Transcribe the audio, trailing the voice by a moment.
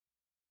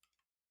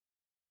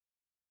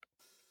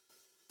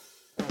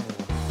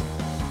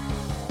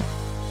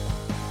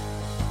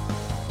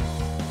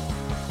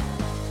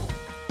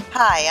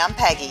Hi, I'm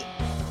Peggy.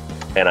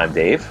 And I'm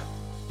Dave.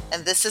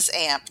 And this is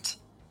Amped.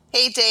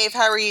 Hey, Dave,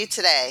 how are you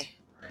today?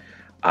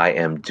 I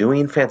am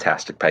doing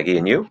fantastic, Peggy.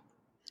 And you?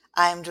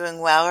 I'm doing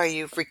well. Are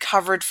you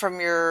recovered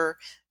from your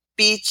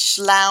beach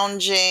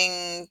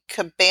lounging,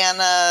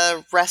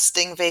 cabana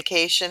resting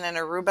vacation in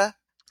Aruba?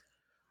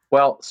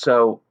 Well,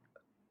 so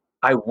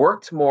I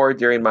worked more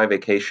during my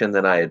vacation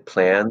than I had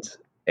planned,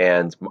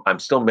 and I'm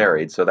still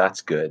married, so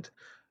that's good.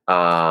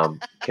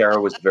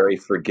 Kara was very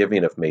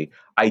forgiving of me.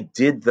 I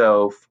did,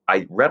 though,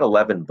 I read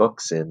 11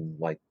 books in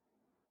like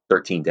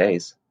 13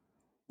 days.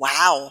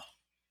 Wow.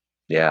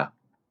 Yeah.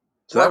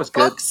 So that was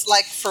good. Workbooks,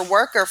 like for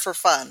work or for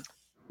fun?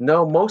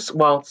 No,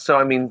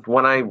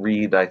 when I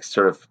read, I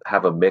sort of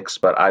have a mix,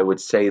 but I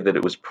would say that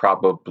it was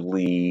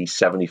probably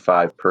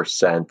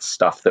 75%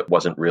 stuff that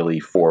wasn't really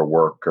for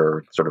work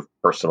or sort of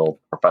personal,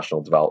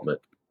 professional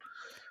development.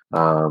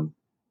 Um,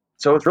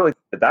 so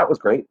that was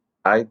great.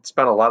 I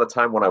spent a lot of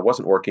time when I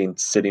wasn't working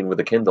sitting with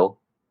a Kindle.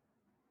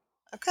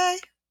 Okay.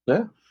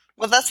 Yeah.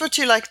 Well, that's what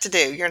you like to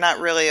do. You're not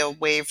really a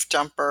wave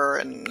jumper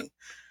and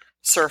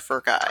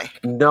surfer guy.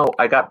 No,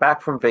 I got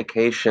back from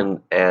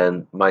vacation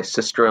and my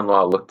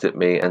sister-in-law looked at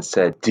me and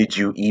said, "Did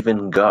you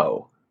even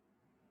go?"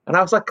 And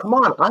I was like, "Come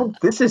on,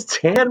 this is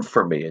tan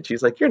for me." And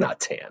she's like, "You're not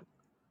tan."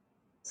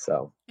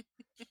 So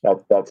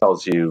that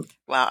tells you.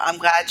 Well, I'm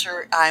glad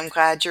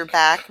you're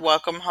back.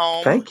 Welcome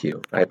home. Thank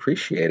you. I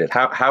appreciate it.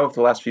 How have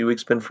the last few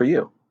weeks been for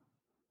you?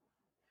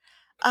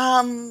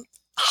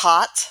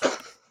 Hot.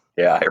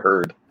 Yeah, I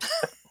heard.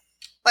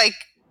 like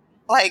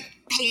like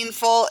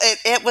painful.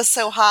 It was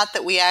so hot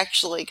that we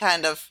actually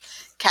kind of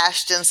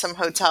cashed in some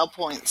hotel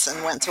points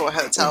and went to a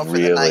hotel for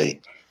the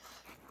night.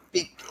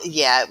 Really?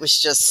 Yeah, it was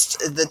just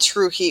the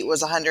true heat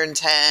was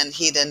 110,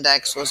 heat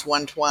index was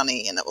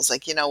 120, and it was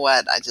like, you know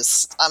what?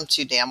 I'm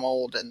too damn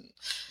old and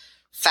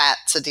fat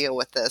to deal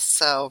with this.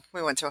 So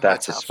we went to a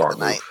That's a hotel for the smart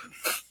night.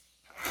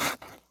 move.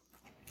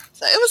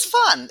 So it was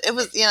fun. It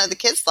was, the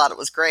kids thought it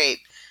was great.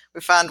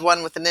 We found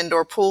one with an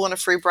indoor pool and a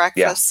free breakfast,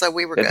 Yeah. so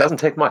we were It good. doesn't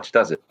take much,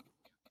 does it?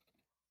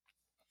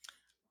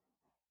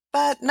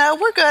 But no,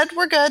 we're good.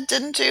 We're good.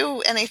 Didn't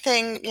do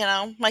anything.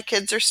 My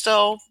kids are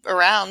still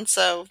around,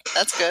 so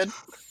that's good.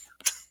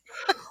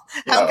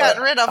 Haven't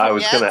gotten rid of I them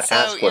was going yet, to so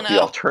ask what the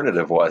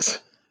alternative was.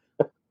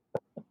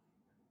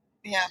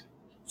 yeah.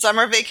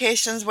 Summer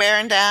vacation's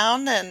wearing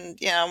down, and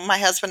my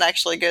husband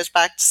actually goes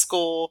back to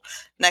school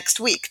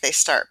next week. They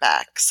start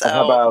back, Oh, how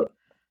so about,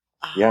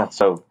 yeah,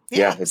 so yeah,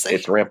 yeah. it's, So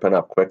it's ramping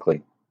up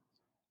quickly.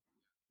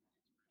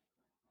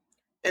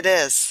 it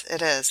is.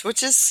 It is,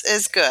 which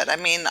is good. I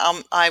mean,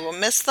 I will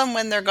miss them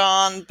when they're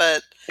gone,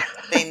 but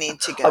they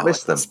need to I'll go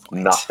miss at this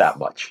them. Not point. that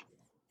much.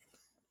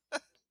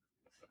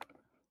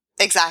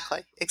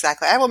 Exactly,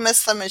 exactly. I will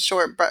miss them in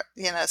short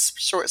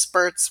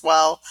spurts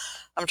while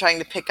I'm trying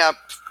to pick up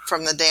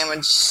from the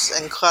damage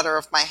and clutter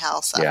of my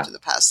house Yeah, after the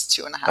past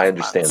two and a I half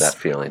understand that months.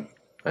 feeling.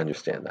 I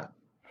understand that.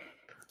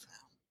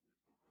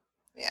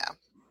 Yeah.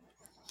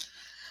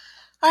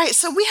 All right,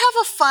 so we have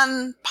a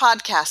fun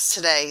podcast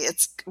today.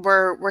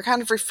 We're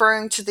kind of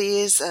referring to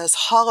these as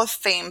Hall of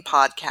Fame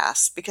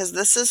podcasts because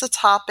this is a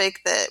topic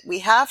that we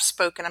have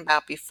spoken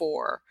about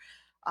before.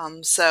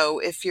 So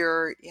if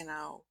you're,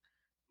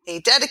 a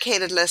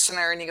dedicated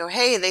listener and you go,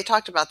 hey, they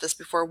talked about this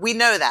before, we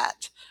know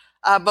that.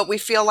 But we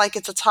feel like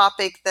it's a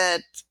topic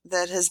that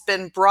has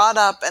been brought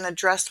up and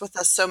addressed with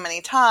us so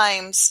many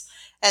times,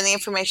 and the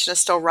information is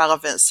still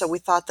relevant. So we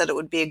thought that it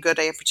would be a good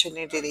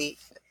opportunity,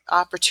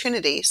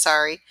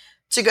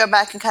 to go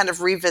back and kind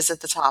of revisit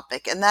the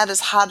topic, and that is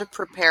how to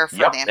prepare for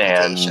an Yep,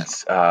 amputation.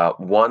 and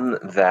one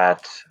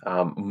that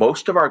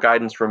most of our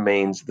guidance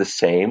remains the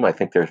same. I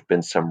think there's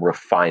been some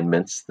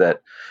refinements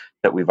that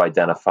we've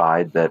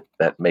identified that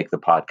make the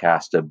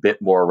podcast a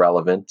bit more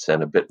relevant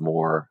and a bit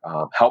more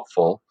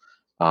helpful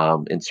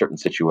in certain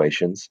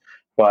situations.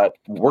 But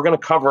we're going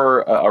to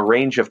cover a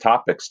range of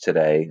topics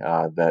today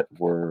that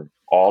were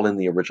all in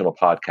the original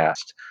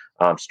podcast,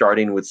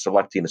 starting with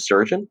selecting a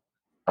surgeon.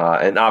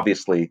 And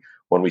obviously,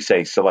 when we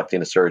say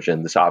selecting a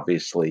surgeon, this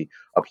obviously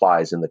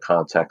applies in the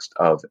context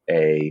of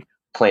a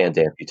planned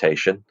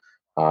amputation,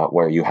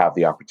 where you have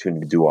the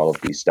opportunity to do all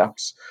of these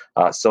steps.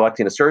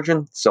 Selecting a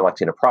surgeon,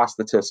 selecting a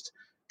prosthetist,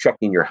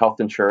 checking your health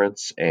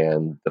insurance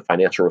and the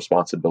financial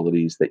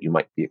responsibilities that you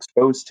might be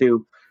exposed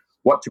to,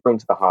 what to bring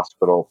to the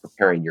hospital,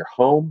 preparing your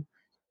home,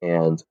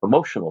 and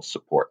emotional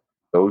support.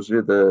 Those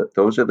are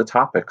the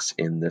topics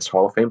in this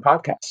Hall of Fame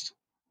podcast.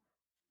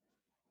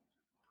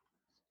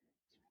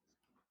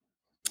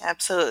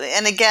 Absolutely.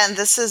 And again,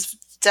 this is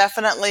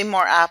definitely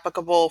more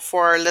applicable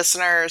for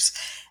listeners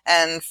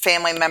and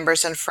family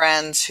members and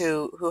friends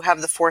who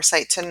have the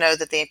foresight to know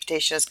that the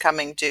amputation is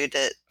coming due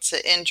to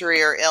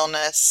injury or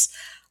illness.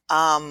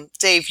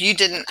 Dave, you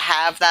didn't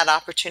have that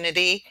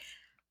opportunity.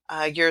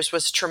 Yours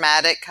was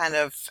traumatic, kind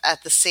of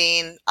at the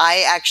scene.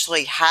 I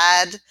actually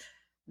had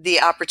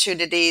the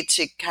opportunity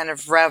to kind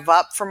of rev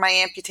up for my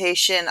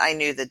amputation. I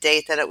knew the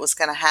date that it was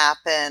going to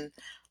happen.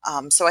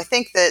 So I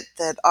think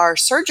that our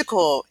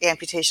surgical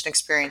amputation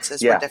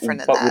experiences were Yeah,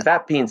 different in but with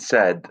that that being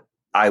said,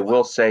 I as well.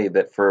 will say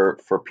that for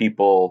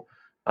people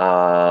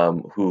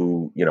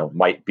who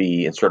might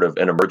be in sort of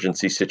an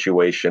emergency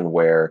situation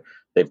where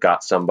they've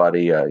got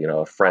somebody,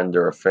 a friend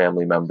or a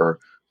family member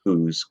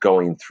who's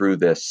going through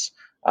this.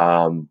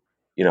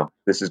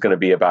 This is going to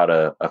be about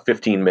a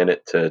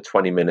 15-minute to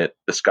 20-minute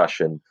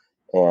discussion,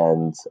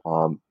 and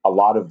a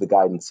lot of the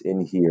guidance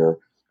in here,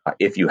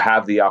 if you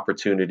have the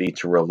opportunity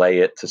to relay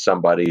it to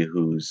somebody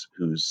who's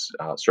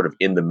sort of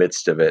in the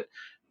midst of it,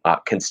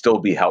 can still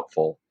be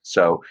helpful.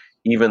 So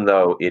even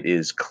though it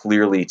is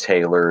clearly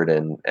tailored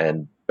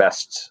and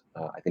best,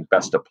 I think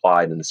best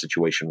applied in a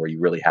situation where you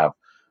really have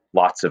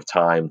lots of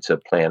time to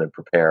plan and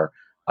prepare,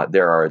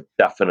 there are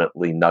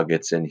definitely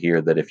nuggets in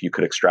here that if you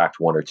could extract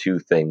one or two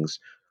things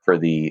for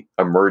the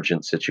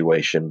emergent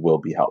situation will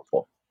be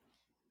helpful.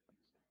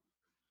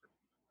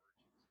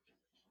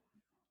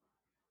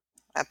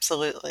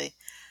 Absolutely.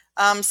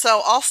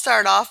 So I'll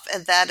start off,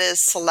 and that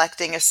is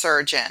selecting a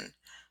surgeon.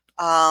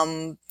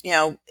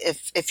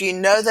 If you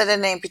know that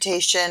an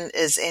amputation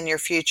is in your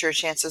future,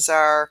 chances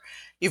are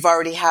you've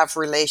already have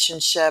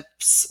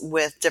relationships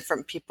with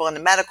different people in the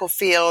medical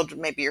field,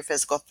 maybe your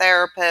physical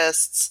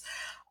therapists,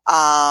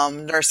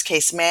 nurse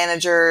case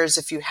managers,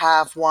 if you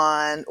have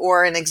one,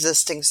 or an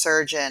existing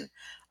surgeon.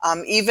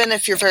 Even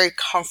if you're very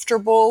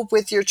comfortable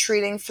with your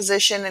treating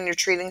physician and your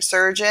treating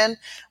surgeon,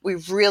 we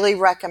really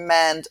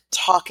recommend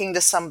talking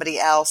to somebody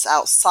else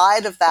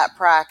outside of that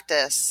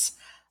practice,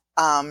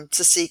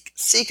 to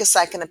seek a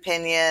second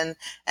opinion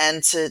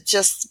and to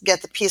just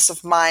get the peace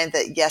of mind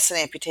that yes, an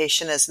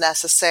amputation is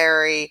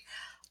necessary,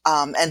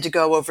 and to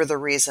go over the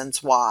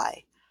reasons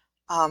why.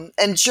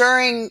 And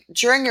during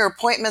your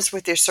appointments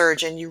with your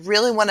surgeon, you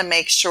really want to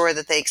make sure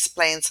that they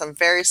explain some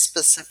very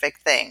specific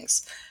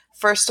things.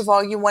 First of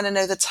all, you want to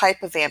know the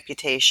type of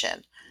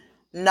amputation,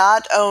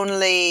 not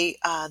only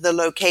the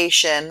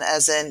location,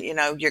 as in,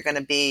 you're going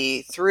to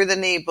be through the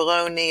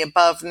knee,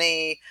 above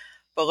knee,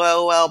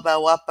 below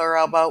elbow, upper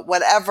elbow,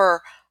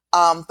 whatever.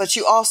 But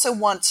you also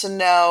want to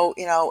know,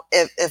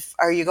 if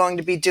are you going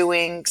to be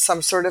doing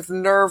some sort of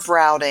nerve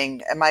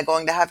routing? Am I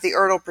going to have the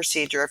Ertl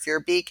procedure if you're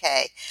a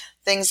BK?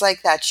 Things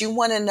like that. You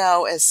want to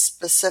know as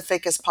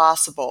specific as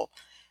possible.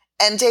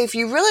 And Dave,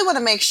 you really want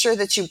to make sure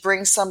that you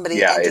bring somebody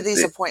Yeah, into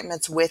these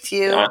appointments with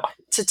you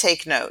to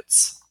take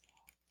notes.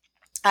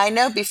 I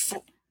know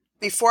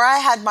before I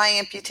had my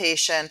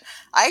amputation,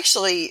 I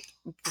actually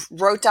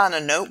wrote down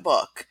a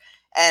notebook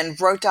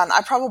and wrote down.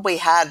 I probably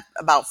had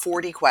about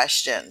 40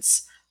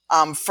 questions,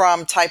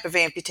 from type of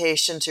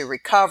amputation to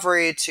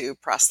recovery to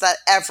prosthetic,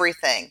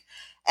 everything.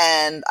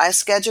 And I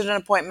scheduled an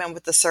appointment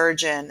with the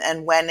surgeon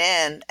and went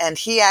in, and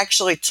he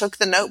actually took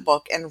the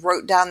notebook and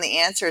wrote down the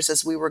answers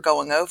as we were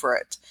going over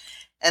it.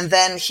 And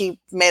then he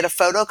made a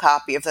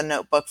photocopy of the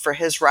notebook for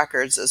his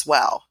records as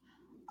well.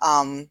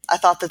 I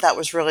thought that that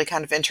was really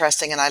kind of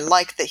interesting, and I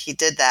like that he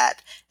did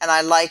that. And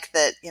I like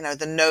that,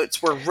 the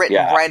notes were written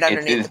Yeah, right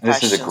underneath the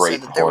this is a questions so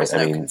great that there point. was I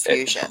no mean,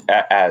 confusion.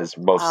 as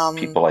most Um,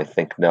 people I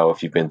think know,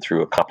 if you've been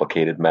through a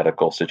complicated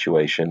medical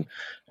situation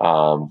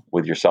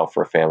with yourself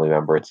or a family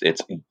member,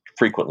 it's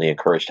frequently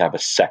encouraged to have a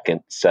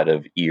second set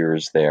of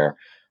ears there,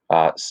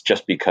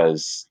 just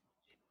because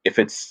if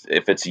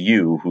it's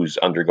you who's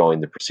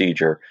undergoing the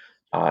procedure,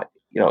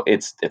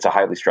 it's a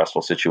highly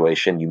stressful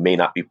situation. You may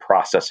not be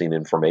processing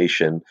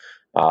information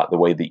the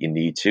way that you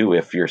need to.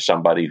 If you're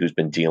somebody who's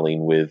been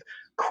dealing with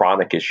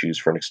chronic issues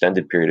for an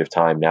extended period of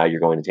time, now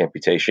you're going into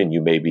amputation.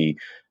 You may be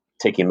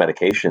taking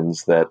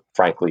medications that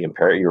frankly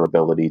impair your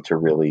ability to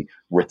really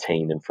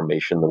retain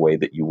information the way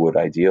that you would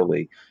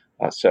ideally.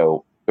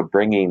 So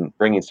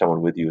bringing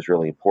someone with you is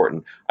really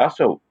important.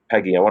 Also,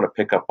 Peggy, I want to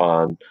pick up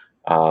on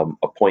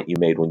a point you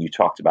made when you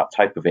talked about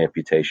type of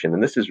amputation,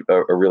 and this is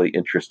a really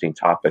interesting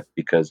topic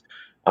because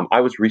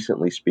I was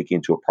recently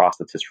speaking to a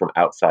prosthetist from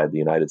outside the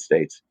United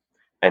States,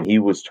 and he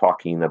was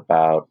talking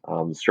about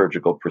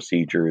surgical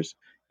procedures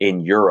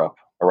in Europe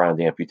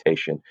around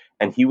amputation.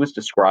 And he was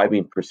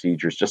describing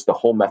procedures, just the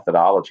whole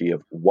methodology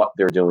of what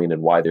they're doing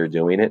and why they're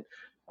doing it,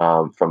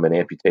 from an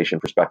amputation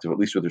perspective, at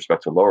least with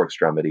respect to lower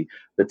extremity.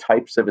 The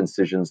types of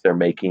incisions they're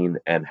making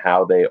and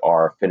how they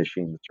are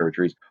finishing the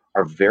surgeries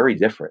are very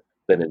different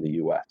than in the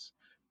US.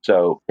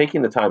 So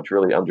taking the time to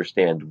really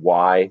understand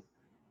why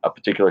a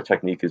particular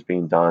technique is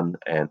being done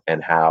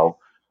and how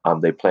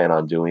they plan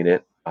on doing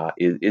it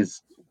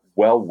is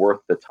well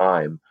worth the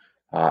time,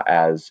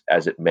 as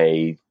it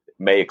may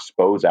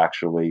expose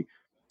actually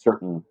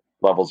certain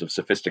levels of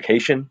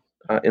sophistication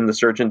in the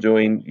surgeon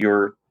doing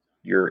your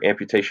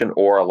amputation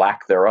or a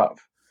lack thereof.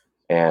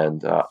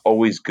 And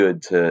always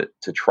good to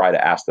try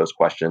to ask those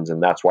questions.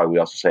 And that's why we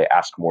also say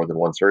ask more than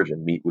one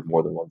surgeon, meet with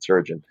more than one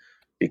surgeon,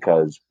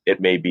 because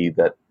it may be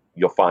that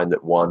you'll find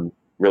that one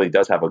really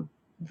does have a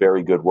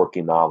very good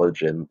working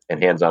knowledge and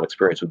hands-on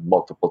experience with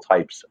multiple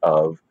types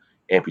of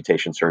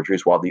amputation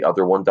surgeries, while the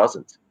other one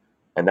doesn't.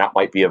 And that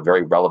might be a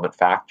very relevant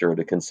factor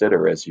to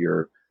consider as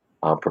you're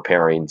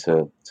preparing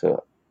to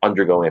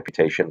undergo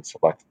amputation and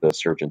select the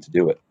surgeon to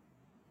do it.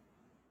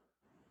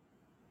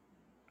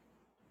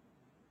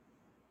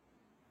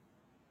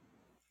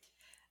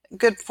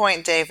 Good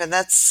point, Dave. And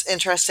that's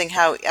interesting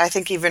how I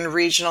think even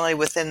regionally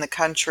within the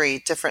country,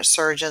 different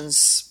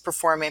surgeons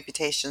perform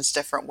amputations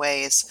different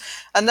ways.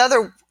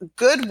 Another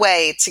good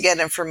way to get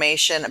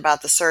information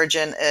about the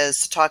surgeon is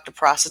to talk to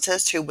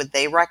prosthetists. Who would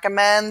they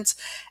recommend?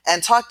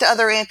 And talk to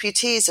other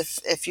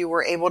amputees if you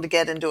were able to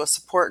get into a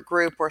support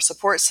group or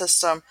support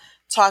system.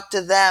 Talk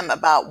to them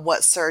about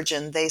what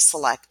surgeon they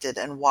selected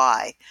and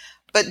why.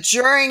 But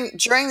during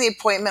the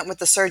appointment with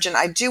the surgeon,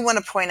 I do want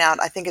to point out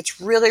I think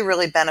it's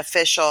really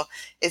beneficial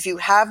if you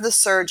have the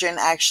surgeon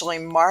actually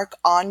mark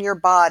on your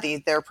body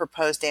their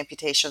proposed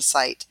amputation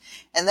site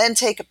and then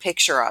take a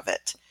picture of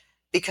it,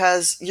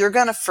 because you're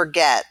going to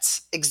forget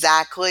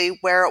exactly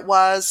where it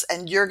was,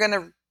 and you're going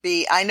to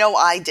be, I know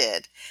I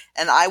did,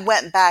 and I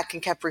went back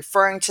and kept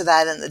referring to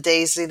that in the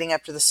days leading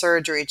up to the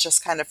surgery,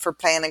 just kind of for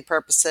planning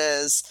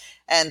purposes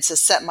and to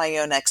set my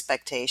own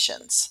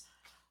expectations.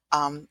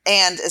 And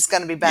it's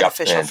going to be Yep.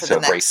 beneficial And for the so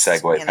great next,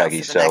 segue,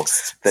 Peggy. for the So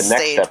next the next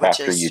stage, step which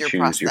after you is your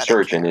choose your prosthetic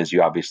surgeon care. is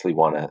you obviously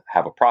want to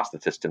have a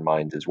prosthetist in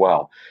mind as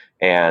well.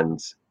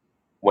 And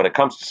when it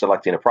comes to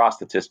selecting a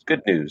prosthetist,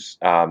 good news,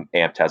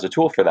 AMPT has a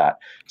tool for that.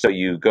 So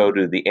you go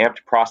to the AMPT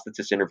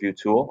prosthetist interview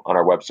tool on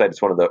our website.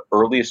 It's one of the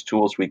earliest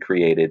tools we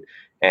created,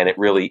 and it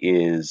really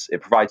is,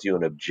 it provides you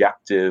an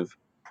objective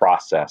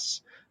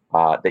process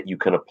that you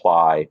can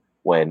apply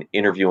when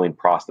interviewing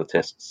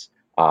prosthetists.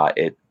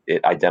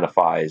 It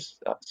identifies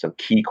some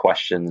key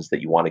questions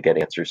that you want to get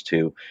answers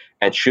to,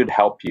 and should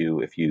help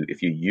you if you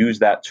use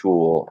that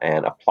tool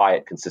and apply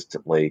it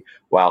consistently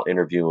while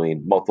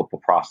interviewing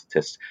multiple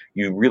prosthetists.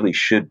 You really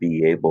should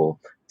be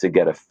able to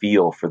get a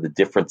feel for the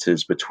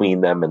differences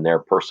between them and their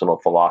personal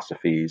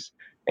philosophies,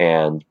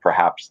 and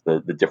perhaps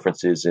the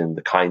differences in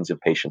the kinds of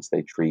patients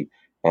they treat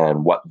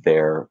and what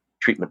their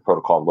treatment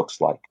protocol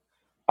looks like.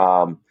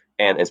 Um,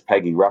 and as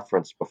Peggy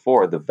referenced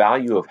before, the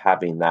value of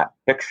having that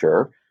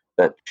picture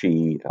that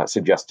she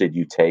suggested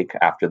you take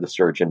after the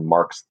surgeon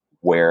marks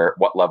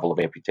what level of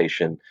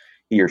amputation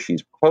he or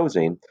she's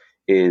proposing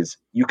is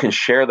you can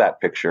share that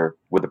picture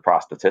with the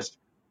prosthetist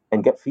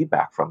and get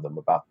feedback from them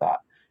about that.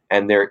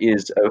 And there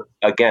is,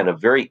 again, a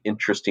very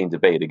interesting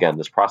debate. Again,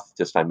 this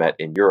prosthetist I met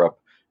in Europe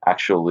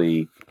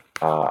actually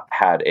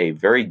had a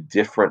very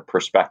different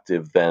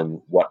perspective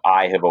than what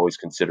I have always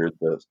considered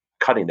the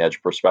cutting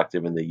edge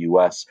perspective in the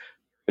US,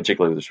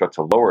 particularly with respect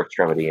to lower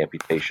extremity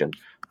amputation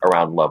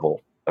around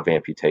level of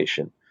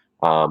amputation.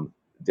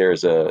 There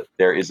is a,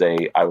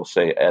 I will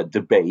say, a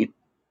debate,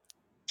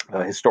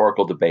 a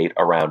historical debate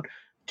around,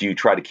 do you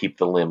try to keep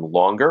the limb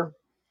longer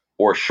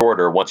or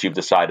shorter once you've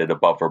decided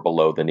above or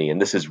below the knee?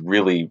 And this is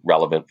really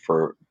relevant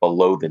for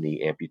below the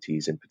knee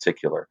amputees in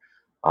particular,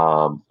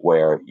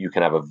 where you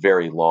can have a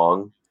very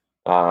long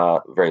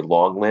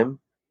limb,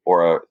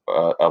 or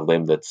a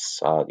limb that's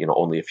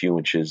only a few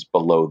inches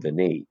below the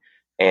knee.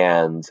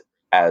 And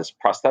as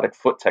prosthetic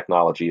foot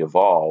technology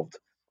evolved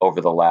over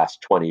the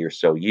last 20 or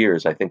so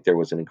years, I think there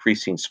was an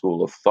increasing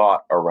school of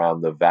thought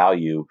around the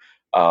value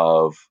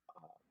of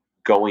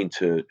going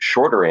to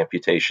shorter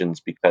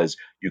amputations because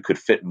you could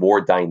fit more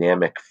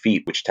dynamic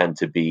feet, which tend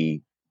to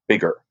be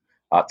bigger,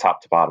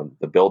 top to bottom.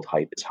 The build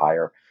height is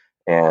higher,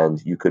 and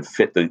you could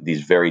fit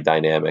these very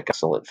dynamic,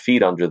 excellent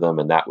feet under them,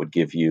 and that would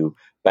give you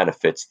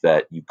benefits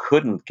that you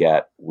couldn't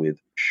get with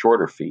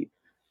shorter feet.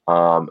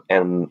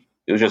 And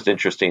it was just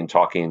interesting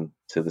talking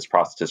to this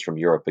prosthetist from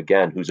Europe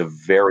again, who's a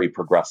very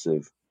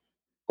progressive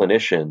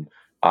clinician,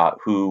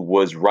 who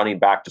was running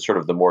back to sort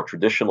of the more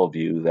traditional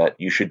view that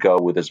you should go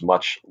with as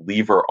much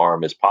lever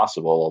arm as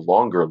possible, a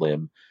longer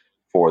limb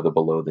for the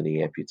below the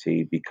knee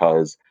amputee,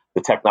 because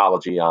the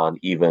technology on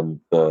even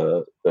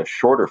the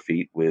shorter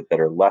feet that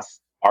are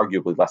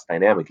arguably less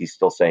dynamic, he's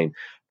still saying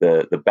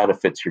the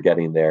benefits you're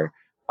getting there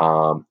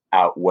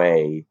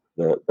outweigh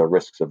the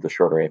risks of the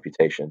shorter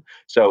amputation.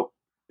 So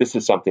this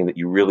is something that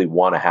you really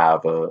want to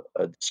have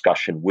a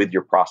discussion with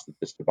your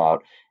prosthetist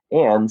about,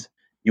 and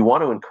you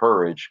want to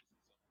encourage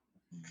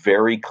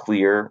very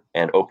clear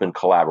and open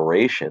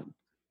collaboration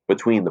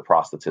between the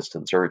prosthetist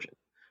and surgeon.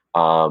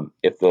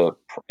 If the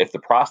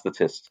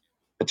prosthetist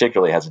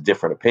particularly has a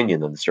different opinion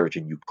than the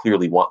surgeon, you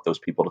clearly want those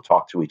people to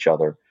talk to each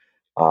other,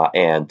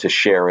 and to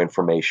share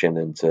information,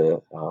 and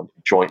to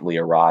jointly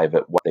arrive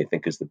at what they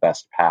think is the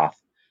best path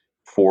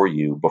for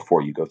you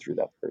before you go through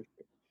that surgery.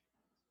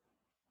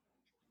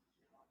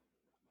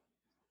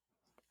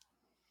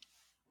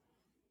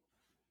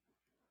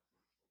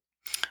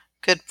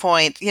 Good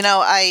point.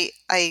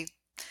 I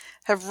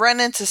have run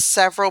into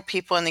several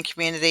people in the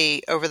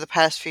community over the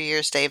past few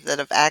years, Dave, that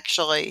have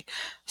actually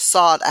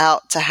sought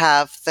out to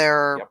have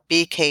their Yep.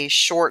 BK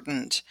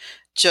shortened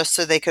just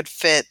so they could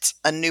fit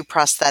a new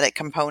prosthetic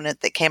component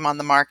that came on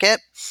the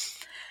market.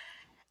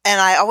 And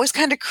I always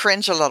kind of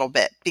cringe a little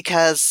bit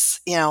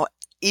because,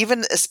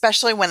 even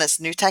especially when it's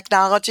new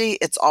technology,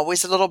 it's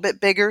always a little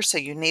bit bigger, so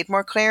you need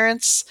more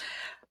clearance.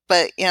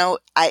 But,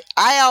 I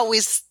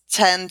always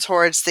tend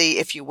towards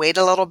if you wait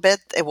a little bit,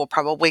 it will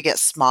probably get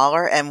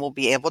smaller and will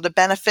be able to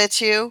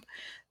benefit you.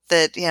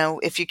 that,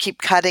 if you keep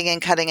cutting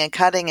and cutting and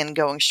cutting and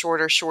going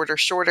shorter, shorter,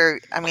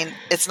 shorter, I mean,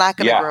 it's not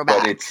going to Yeah, grow but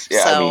back.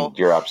 I mean, So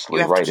you're you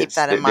absolutely have to right. keep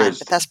that in mind.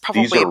 But that's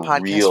These probably a are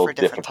podcast real for a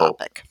different difficult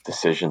topic.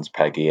 decisions,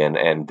 Peggy,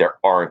 and there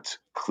aren't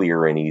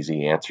clear and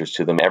easy answers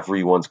to them.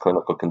 Everyone's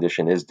clinical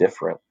condition is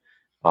different.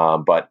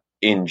 But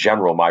in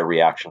general, my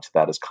reaction to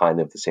that is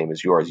kind of the same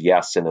as yours.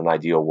 Yes, in an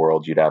ideal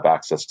world, you'd have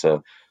access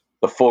to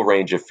the full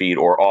range of feet,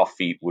 or all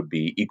feet would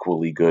be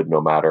equally good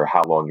no matter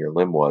how long your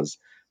limb was.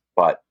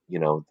 But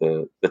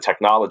the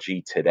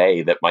technology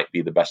today that might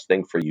be the best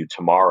thing for you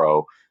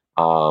tomorrow,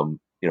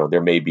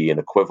 there may be an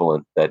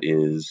equivalent that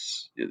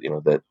is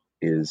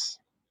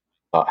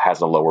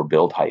has a lower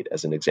build height,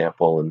 as an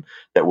example, and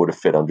that would have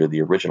fit under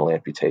the original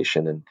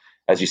amputation. And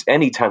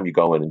anytime you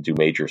go in and do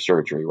major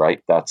surgery,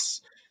 right?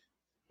 That's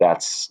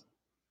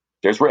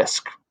there's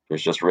risk.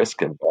 There's just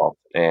risk involved,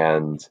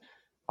 and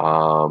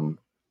um,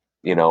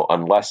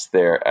 unless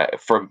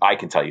I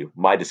can tell you,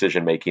 my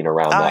decision making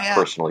around Oh, that yeah.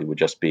 personally would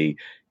just be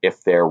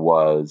if there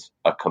was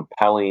a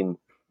compelling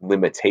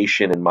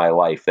limitation in my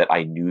life that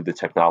I knew the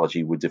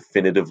technology would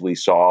definitively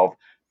solve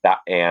that,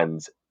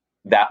 and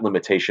that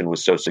limitation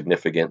was so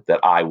significant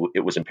that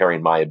it was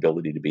impairing my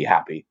ability to be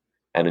happy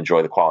and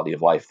enjoy the quality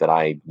of life that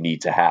I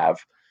need to have.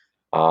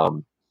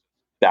 Um,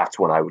 that's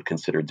when I would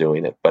consider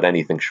doing it. But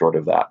anything short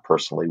of that,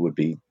 personally,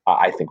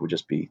 I think would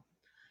just be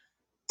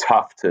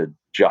tough to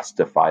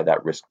justify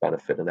that risk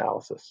benefit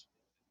analysis.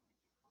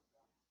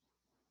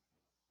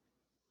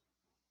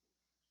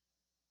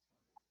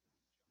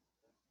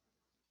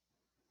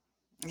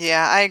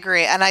 Yeah, I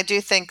agree. And I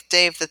do think,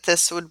 Dave, that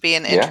this would be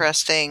an Yeah.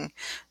 interesting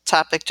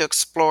topic to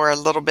explore a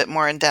little bit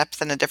more in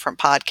depth in a different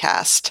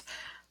podcast.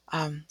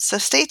 So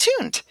stay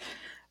tuned.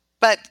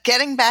 But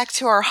getting back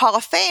to our Hall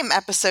of Fame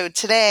episode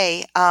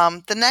today,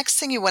 the next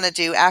thing you want to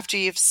do after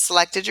you've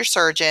selected your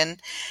surgeon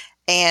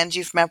and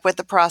you've met with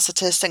the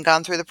prosthetist and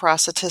gone through the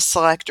prosthetist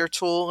selector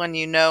tool, and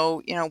you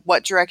know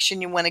what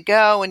direction you want to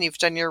go, and you've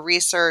done your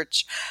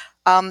research,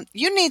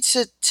 you need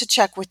to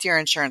check with your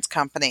insurance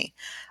company.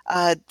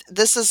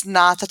 This is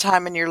not the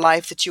time in your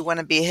life that you want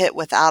to be hit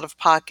with out of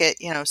pocket,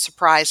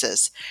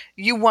 surprises.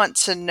 You want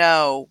to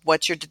know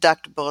what your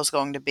deductible is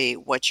going to be,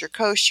 what's your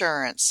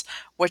cosurance,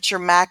 what's your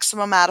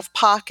maximum out of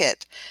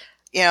pocket.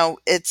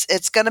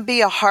 It's going to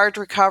be a hard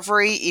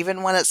recovery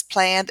even when it's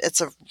planned.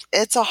 It's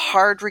a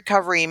hard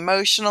recovery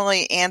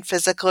emotionally and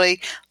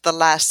physically. The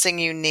last thing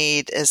you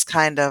need is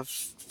kind of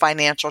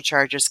financial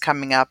charges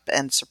coming up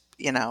and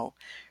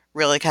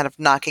really kind of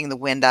knocking the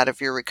wind out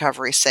of your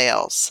recovery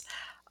sails.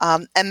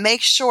 And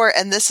make sure,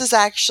 and this has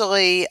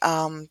actually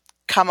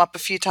come up a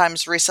few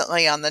times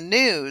recently on the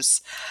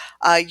news.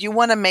 You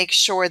want to make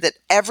sure that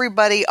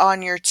everybody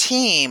on your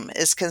team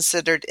is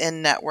considered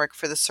in network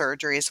for the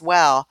surgery as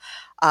well.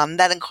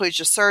 That includes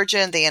your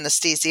surgeon, the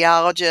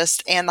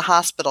anesthesiologist, and the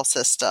hospital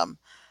system.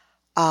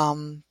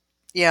 Um,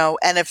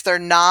 and if they're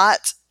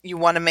not, you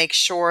want to make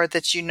sure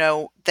that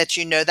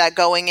that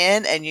going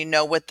in, and you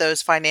know what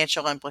those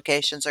financial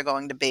implications are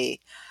going to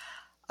be.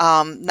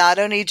 Not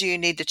only do you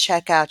need to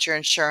check out your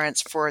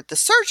insurance for the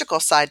surgical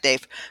side,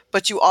 Dave,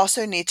 but you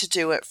also need to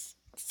do it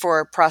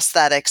for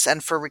prosthetics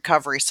and for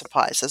recovery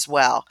supplies as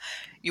well.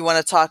 You want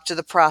to talk to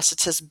the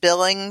prosthetist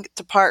billing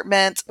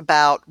department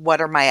about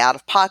what are my out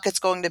of pockets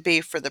going to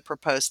be for the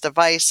proposed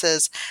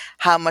devices?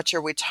 How much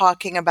are we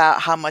talking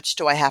about? How much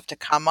do I have to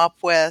come up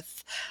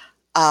with?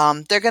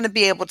 They're going to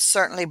be able to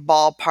certainly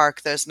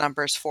ballpark those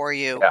numbers for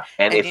you, Yeah.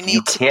 And and you if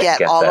you need to can't get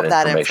get all that of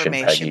that information, information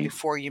Peggy,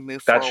 before you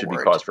move that should be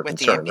forward cause for with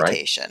the concern, right?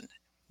 amputation,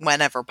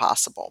 whenever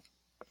possible.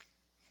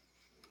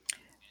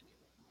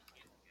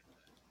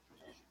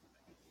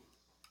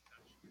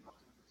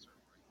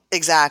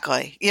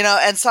 Exactly.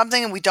 And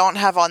something we don't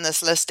have on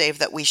this list, Dave,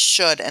 that we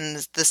should,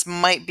 and this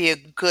might be a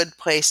good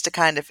place to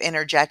kind of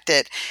interject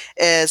it,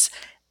 is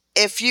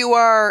if you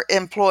are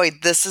employed,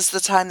 this is the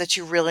time that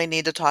you really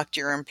need to talk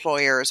to your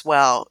employer as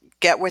well.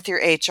 Get with your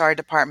HR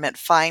department,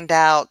 find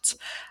out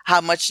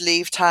how much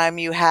leave time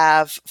you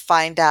have,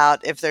 find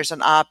out if there's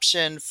an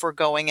option for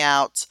going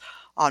out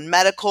on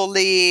medical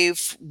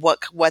leave,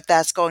 what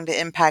that's going to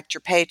impact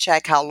your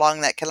paycheck, how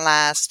long that can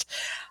last.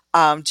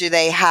 Do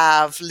they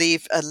have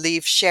a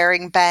leave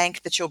sharing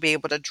bank that you'll be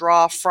able to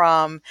draw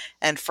from,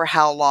 and for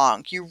how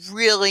long? You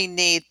really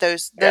need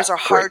those. Yeah. Those are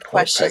Great hard point,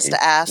 questions Peggy.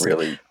 to ask,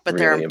 Really, but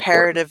they're really important.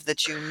 imperative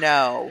that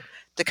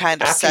to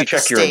kind of After you set the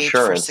check your stage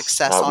for insurance,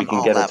 success we on can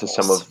all get into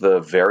some levels. of the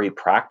very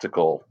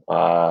practical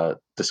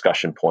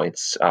discussion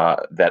points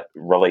that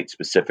relate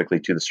specifically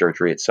to the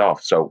surgery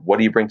itself. So, what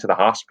do you bring to the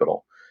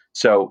hospital?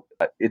 So,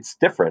 it's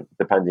different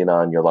depending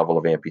on your level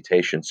of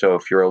amputation. So,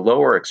 if you're a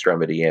lower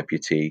extremity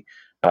amputee,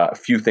 a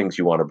few things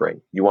you want to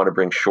bring. You want to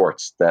bring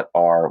shorts that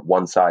are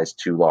one size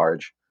too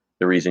large.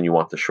 The reason you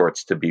want the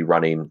shorts to be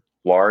running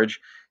large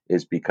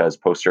is because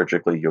post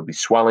surgically you'll be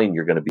swelling,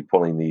 you're going to be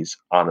pulling these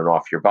on and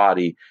off your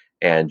body,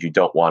 and you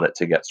don't want it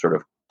to get sort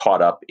of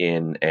caught up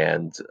in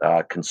and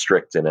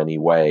constrict in any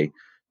way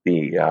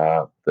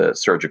the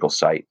surgical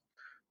site.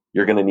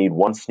 You're going to need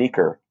one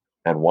sneaker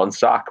and one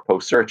sock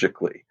post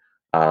surgically.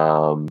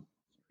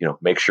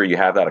 Make sure you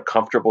have that a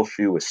comfortable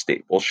shoe, a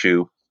stable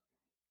shoe,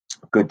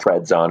 good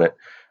treads on it,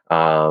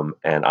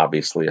 and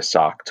obviously a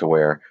sock to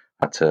wear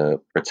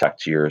to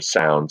protect your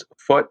sound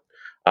foot.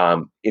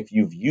 If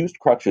you've used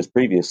crutches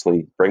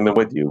previously, bring them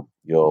with you.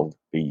 You'll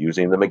be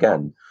using them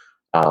again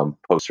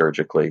post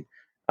surgically.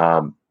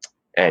 Um,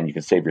 and you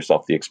can save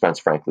yourself the expense,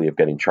 frankly, of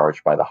getting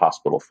charged by the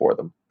hospital for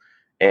them.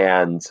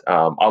 And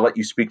I'll let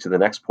you speak to the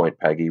next point,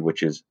 Peggy,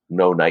 which is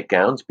no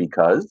nightgowns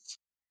because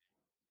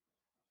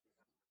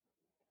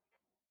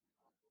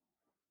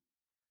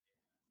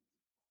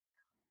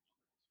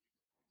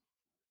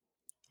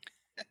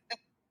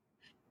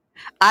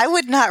I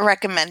would not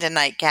recommend a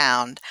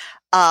nightgown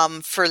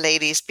for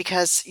ladies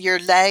because your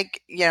leg,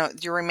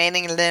 your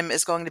remaining limb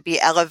is going to be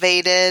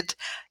elevated.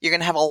 You're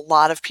going to have a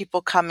lot of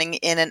people coming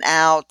in and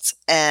out,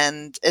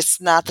 and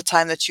it's not the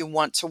time that you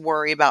want to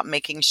worry about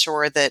making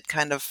sure that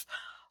kind of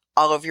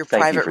all of your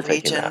thank you private for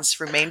taking that. regions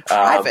remain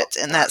Um, private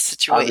in that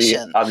on the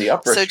situation.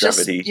 upper So just,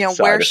 extremity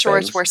wear side of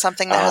shorts, things, wear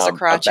something that has a a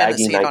crotch in it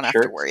baggy so you don't have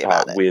to nightshirt worry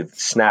about it. with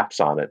snaps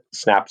on it.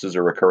 Snaps is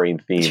a recurring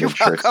theme You're in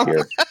shirts welcome.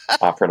 here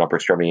for an upper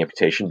extremity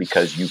amputation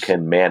because you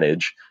can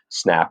manage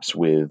snaps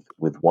with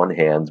one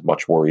hand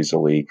much more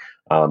easily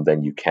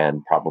than you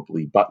can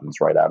probably buttons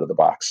right out of the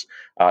box.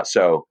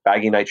 So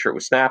baggy nightshirt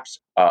with snaps,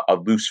 a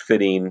loose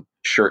fitting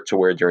shirt to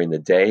wear during the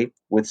day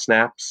with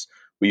snaps.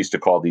 We used to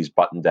call these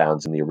button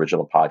downs in the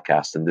original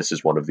podcast, and this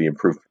is one of the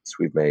improvements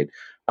we've made.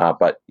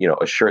 But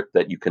a shirt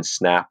that you can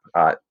snap.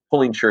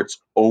 Pulling shirts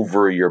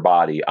over your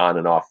body, on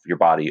and off your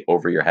body,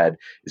 over your head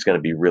is going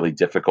to be really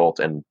difficult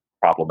and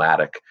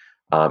problematic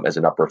as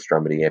an upper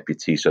extremity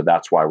amputee. So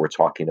that's why we're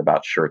talking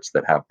about shirts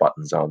that have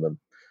buttons on them.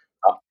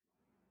 Uh,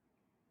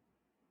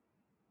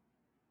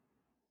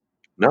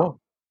 no,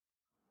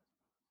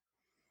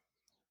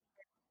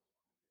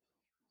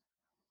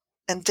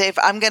 And Dave,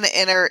 I'm going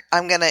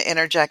to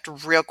interject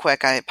real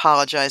quick. I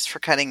apologize for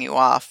cutting you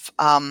off.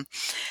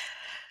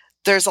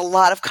 There's a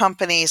lot of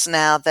companies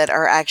now that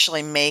are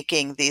actually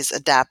making these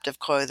adaptive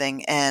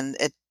clothing, and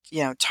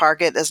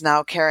Target is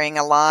now carrying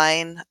a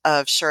line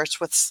of shirts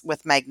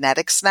with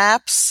magnetic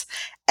snaps,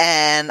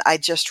 and I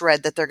just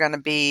read that they're going to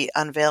be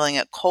unveiling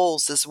at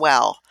Kohl's as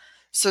well.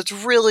 So it's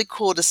really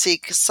cool to see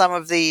some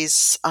of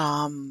these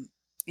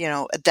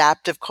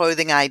adaptive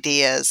clothing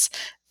ideas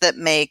that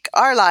make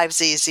our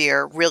lives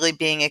easier really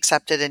being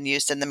accepted and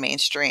used in the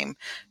mainstream.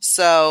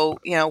 So,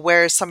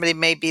 where somebody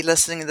may be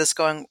listening to this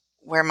going,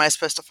 where am I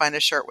supposed to find a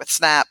shirt with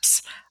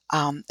snaps?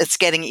 It's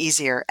getting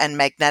easier, and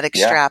magnetic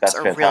yeah, straps that's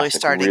are really fantastic.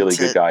 starting Really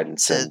good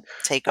guidance. to And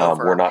take we're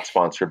over. not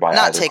sponsored by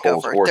Not either take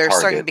Kohl's over. or They're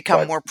starting to Target, become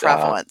but more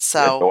prevalent.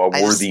 So a I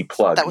just worthy that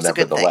plug was a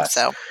good thing. nevertheless.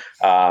 So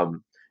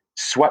Um,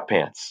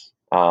 Sweatpants.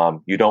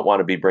 You don't want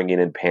to be bringing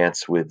in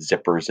pants with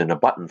zippers and a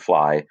button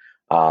fly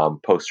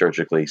post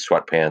surgically.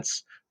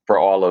 Sweatpants, for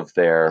all of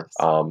their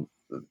yes.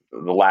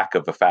 the lack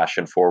of a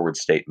fashion forward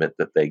statement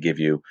that they give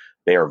you,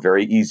 they are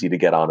very easy to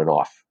get on and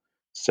off.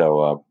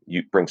 So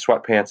you bring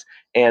sweatpants,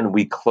 and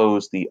we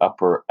close the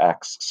upper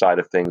X side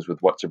of things with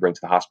what to bring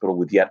to the hospital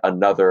with yet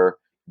another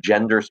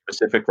gender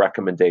specific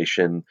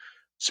recommendation: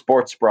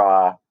 sports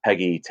bra.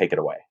 Peggy, take it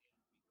away.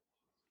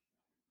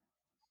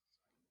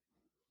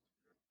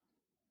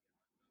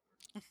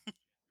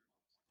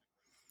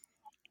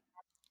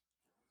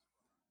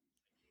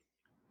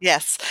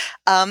 Yes.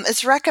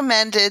 It's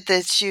recommended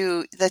that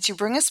you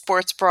bring a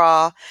sports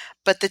bra,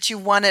 but that you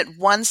want it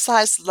one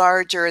size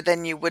larger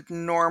than you would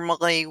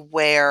normally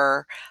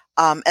wear,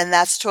 and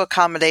that's to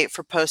accommodate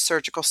for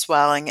post-surgical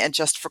swelling and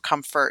just for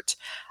comfort.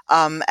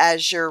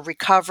 As you're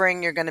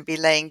recovering, you're going to be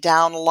laying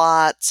down a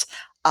lot.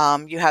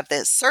 You have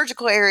the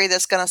surgical area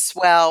that's going to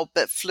swell,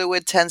 but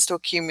fluid tends to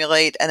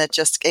accumulate, and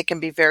it can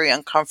be very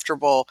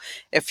uncomfortable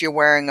if you're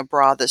wearing a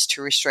bra that's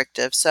too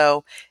restrictive.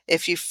 So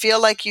if you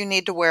feel like you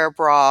need to wear a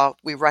bra,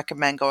 we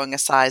recommend going a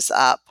size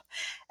up.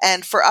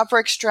 And for upper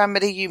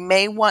extremity, you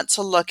may want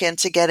to look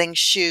into getting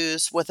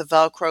shoes with a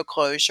Velcro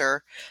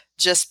closure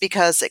just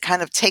because it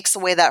kind of takes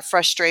away that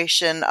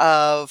frustration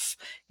of,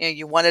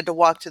 you wanted to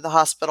walk through the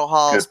hospital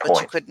halls, Good but you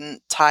point.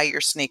 couldn't tie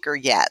your sneaker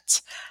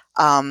yet.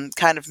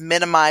 Kind of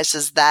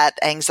minimizes that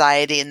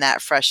anxiety and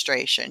that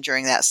frustration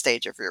during that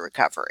stage of your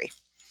recovery.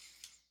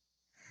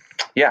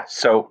 Yeah.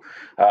 So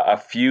a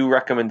few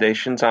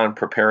recommendations on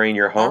preparing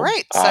your All home.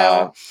 right.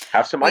 So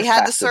Have some we ice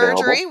had the packs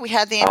available. surgery, we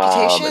had the And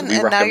amputation, we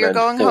and now you're recommend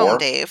going home, four.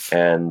 Dave.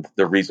 And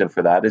the reason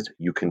for that is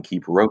you can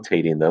keep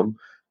rotating them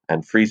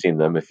and freezing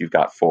them if you've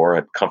got four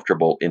at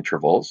comfortable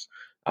intervals.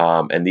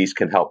 And these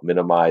can help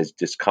minimize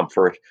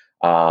discomfort.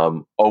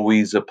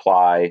 Always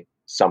apply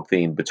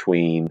something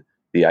between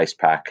the ice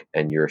pack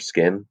and your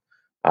skin.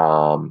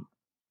 Um,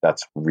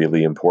 that's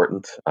really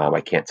important.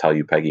 I can't tell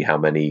you, Peggy, how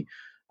many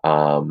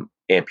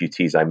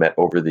amputees I met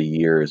over the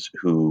years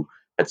who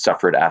had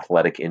suffered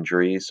athletic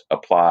injuries,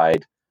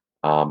 applied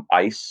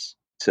ice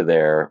to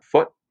their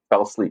foot,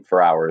 fell asleep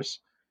for hours,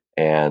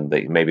 and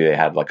maybe they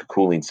had like a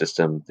cooling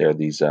system. There are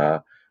these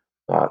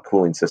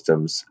cooling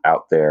systems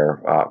out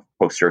there,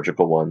 post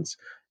surgical ones,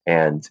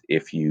 and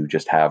if you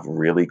just have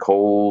really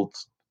cold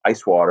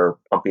ice water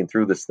pumping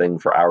through this thing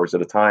for hours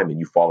at a time and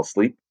you fall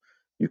asleep,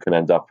 you can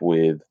end up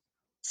with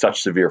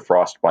such severe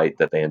frostbite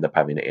that they end up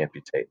having to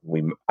amputate.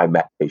 I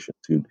met patients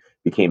who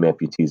became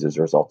amputees as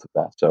a result of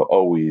that. So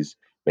always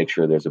make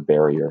sure there's a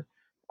barrier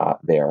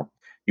there.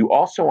 You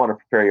also want to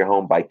prepare your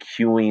home by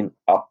queuing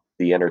up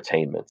the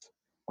entertainment.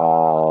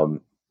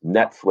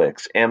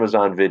 Netflix,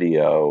 Amazon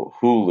Video,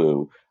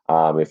 Hulu.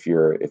 If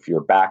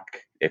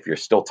you're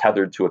still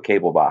tethered to a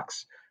cable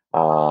box,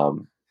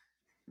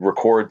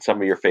 record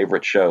some of your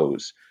favorite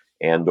shows,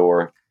 and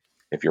or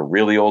if you're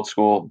really old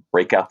school,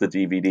 break out the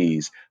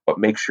DVDs, but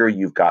make sure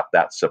you've got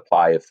that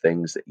supply of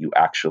things that you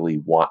actually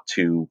want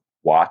to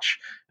watch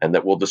and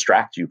that will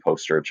distract you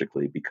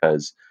post-surgically,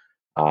 because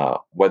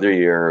whether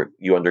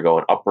you undergo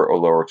an upper or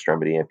lower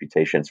extremity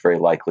amputation, it's very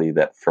likely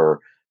that for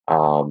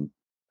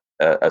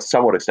a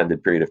somewhat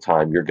extended period of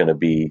time, you're going to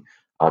be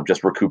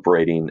just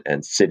recuperating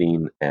and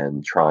sitting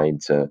and trying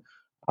to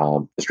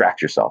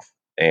distract yourself.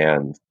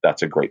 And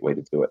that's a great way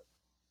to do it.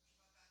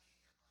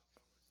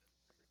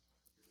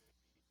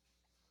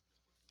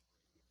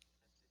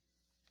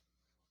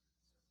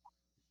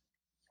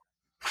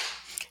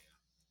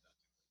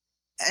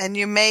 And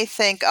you may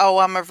think, oh,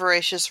 I'm a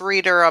voracious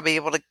reader. I'll be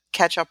able to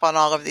catch up on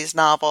all of these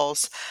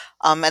novels.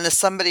 And as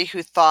somebody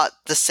who thought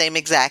the same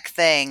exact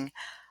thing,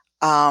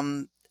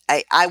 um,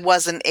 I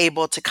wasn't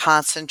able to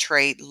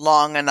concentrate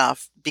long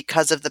enough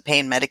because of the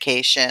pain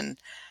medication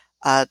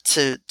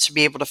to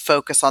be able to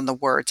focus on the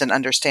words and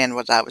understand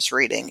what I was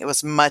reading. It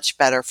was much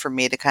better for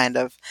me to kind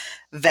of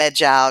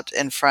veg out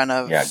in front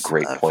Yeah, of,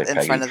 great point, in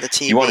front Peggy. of the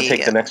You want to TV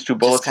take the next and two just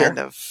bullets kind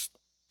here? of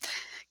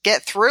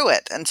get through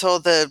it until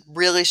the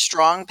really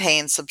strong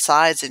pain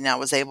subsides and I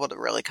was able to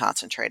really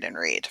concentrate and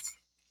read.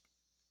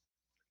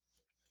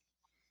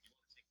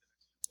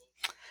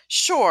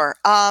 Sure.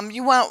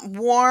 You want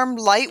warm,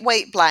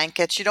 lightweight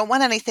blankets. You don't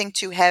want anything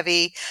too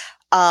heavy.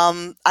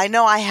 I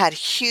know I had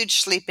huge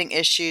sleeping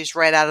issues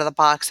right out of the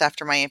box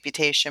after my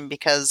amputation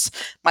because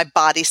my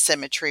body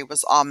symmetry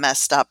was all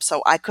messed up.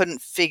 So I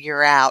couldn't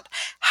figure out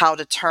how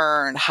to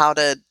turn, how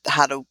to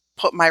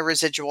put my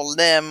residual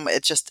limb.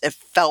 It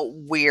felt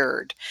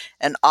weird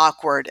and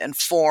awkward and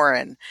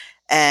foreign.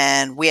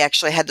 And we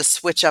actually had to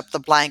switch up the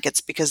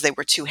blankets because they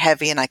were too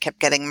heavy and I kept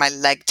getting my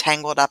leg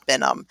tangled up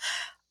in them.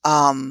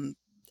 Um,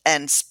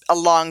 and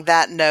along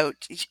that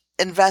note,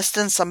 invest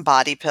in some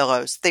body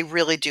pillows. They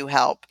really do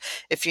help.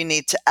 If you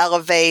need to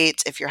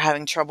elevate, if you're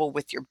having trouble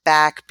with your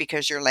back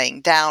because you're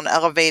laying down,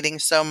 elevating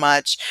so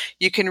much,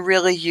 you can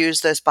really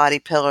use those body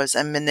pillows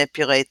and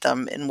manipulate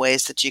them in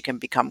ways that you can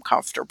become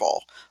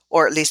comfortable,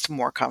 or at least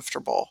more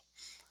comfortable.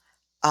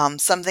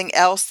 Something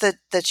else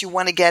that you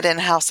want to get in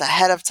house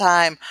ahead of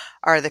time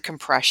are the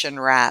compression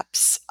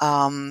wraps.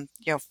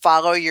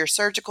 Follow your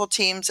surgical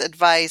team's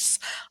advice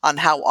on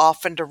how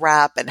often to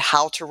wrap and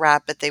how to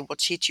wrap it. They will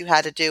teach you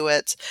how to do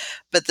it,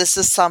 but this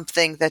is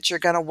something that you're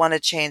going to want to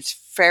change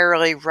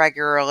fairly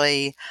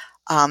regularly.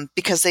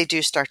 Because they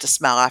do start to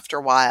smell after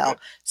a while.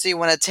 So you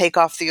want to take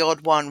off the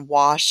old one,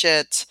 wash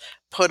it,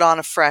 put on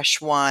a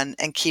fresh one,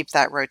 and keep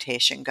that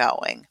rotation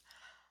going.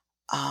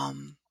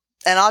 Um,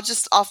 and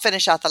I'll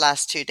finish out the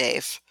last two,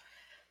 Dave.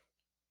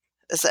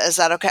 Is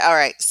that okay? All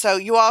right. So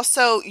you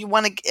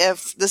want to,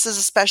 if this is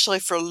especially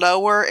for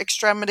lower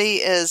extremity,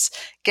 is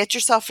get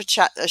yourself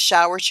a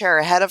shower chair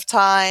ahead of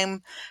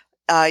time.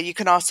 You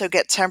can also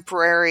get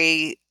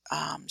temporary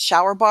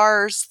shower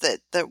bars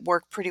that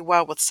work pretty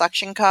well with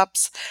suction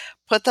cups.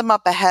 Put them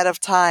up ahead of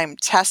time.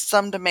 Test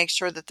them to make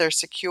sure that they're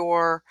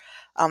secure.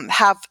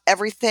 Have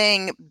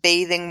everything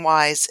bathing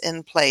wise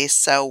in place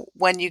so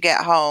when you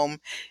get home,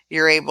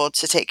 you're able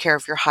to take care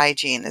of your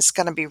hygiene. It's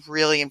going to be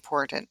really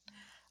important.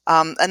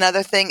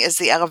 Another thing is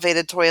the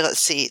elevated toilet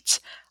seat.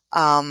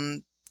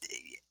 Um,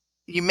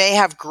 you may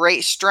have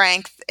great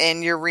strength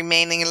in your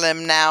remaining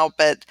limb now,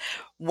 but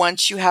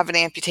once you have an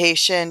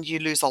amputation, you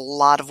lose a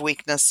lot of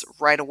weakness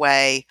right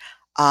away,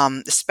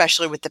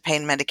 especially with the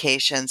pain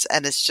medications.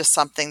 And it's just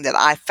something that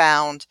I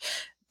found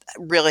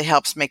really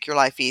helps make your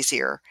life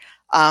easier.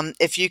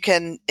 If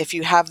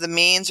you have the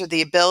means or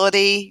the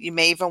ability, you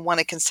may even want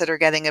to consider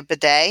getting a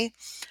bidet,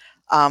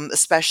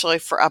 especially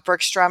for upper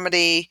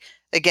extremity.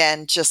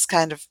 Again, just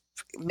kind of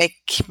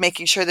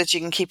making sure that you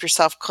can keep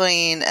yourself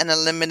clean and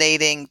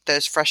eliminating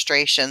those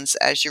frustrations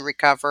as you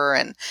recover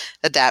and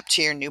adapt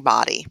to your new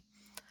body.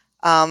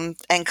 And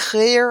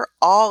clear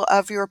all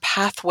of your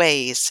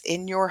pathways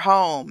in your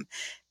home.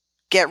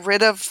 Get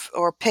rid of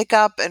or pick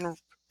up and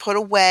put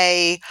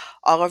away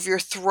all of your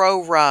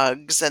throw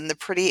rugs and the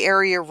pretty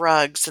area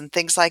rugs and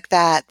things like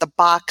that, the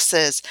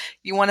boxes.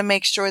 You want to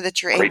make sure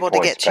that you're Great able to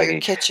points, get to your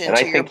Peggy. kitchen, And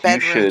I to your think you bedroom,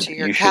 should to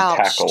your you should couch,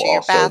 tackle to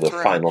your also the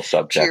bathroom, final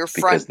to your subject,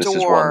 because front this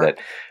is one door that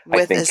I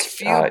with as think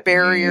few you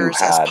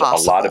barriers as had a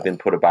lot of possible.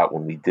 input about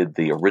when we did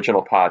the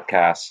original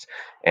podcast,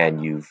 and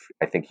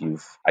I think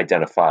you've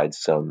identified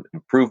some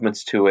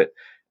improvements to it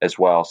as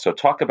well. So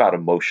talk about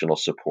emotional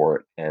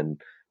support and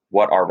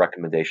what our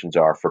recommendations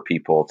are for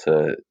people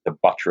to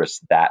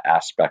buttress that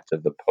aspect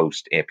of the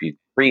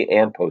pre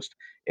and post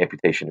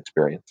amputation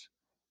experience.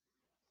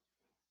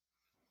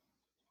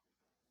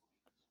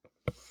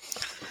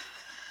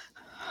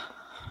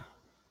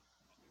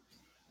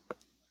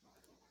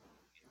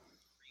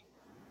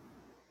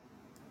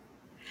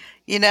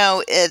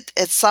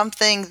 It's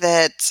something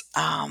that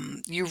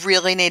you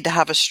really need to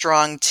have a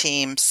strong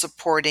team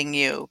supporting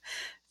you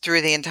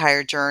through the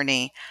entire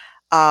journey.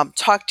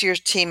 Talk to your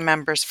team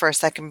members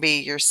first. That can be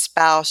your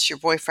spouse, your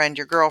boyfriend,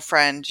 your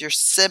girlfriend, your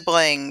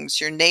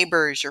siblings, your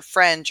neighbors, your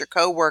friends, your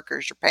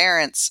coworkers, your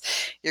parents,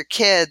 your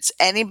kids,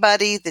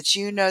 anybody that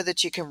you know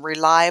that you can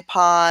rely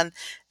upon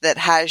that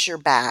has your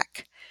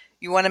back.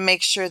 You want to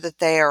make sure that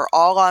they are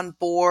all on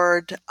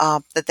board,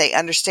 that they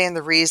understand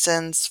the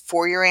reasons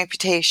for your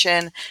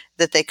amputation,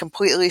 that they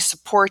completely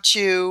support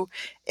you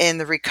in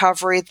the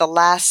recovery. The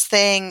last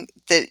thing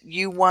that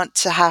you want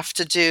to have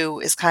to do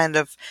is kind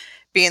of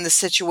be in the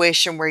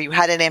situation where you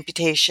had an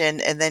amputation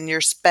and then you're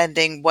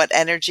spending what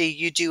energy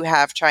you do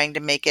have trying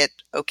to make it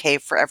okay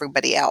for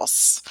everybody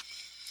else.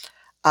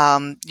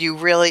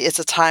 It's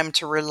a time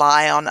to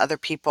rely on other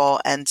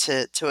people and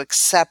to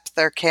accept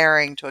their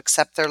caring, to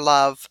accept their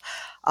love.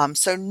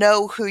 So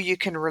know who you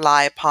can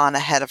rely upon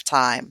ahead of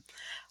time,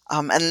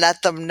 and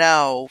let them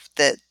know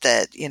that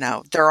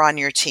they're on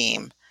your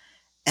team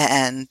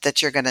and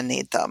that you're going to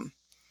need them.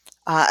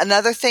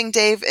 Another thing,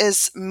 Dave,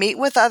 is meet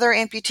with other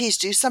amputees.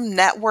 Do some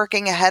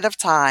networking ahead of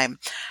time.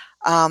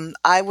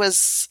 I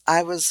was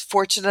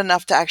fortunate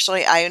enough to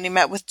I only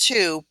met with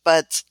two,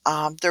 but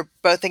they're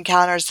both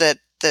encounters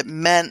that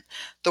meant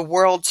the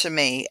world to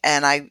me.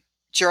 And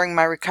during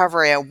my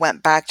recovery, I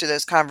went back to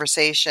those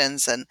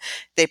conversations, and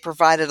they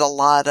provided a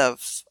lot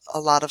of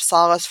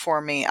solace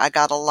for me. I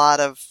got a lot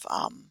of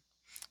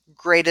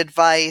great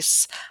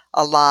advice,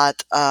 a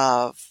lot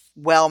of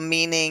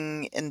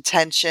well-meaning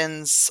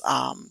intentions,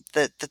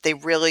 that they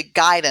really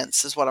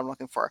guidance is what I'm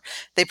looking for.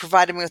 They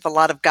provided me with a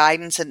lot of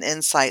guidance and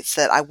insights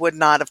that I would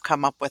not have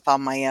come up with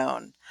on my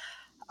own.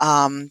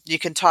 You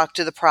can talk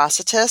to the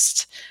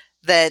prosthetist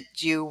that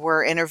you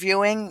were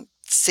interviewing,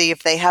 see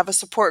if they have a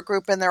support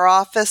group in their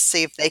office,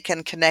 see if they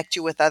can connect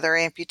you with other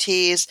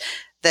amputees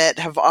that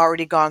have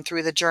already gone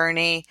through the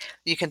journey.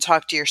 You can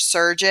talk to your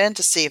surgeon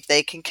to see if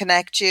they can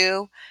connect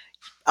you.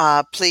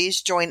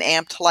 Please join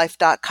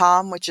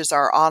ampedlife.com, which is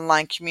our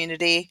online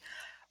community.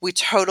 We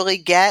totally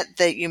get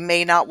that you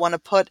may not want to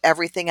put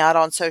everything out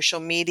on social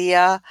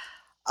media.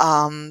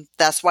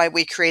 That's why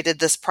we created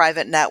this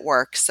private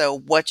network. So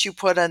what you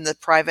put on the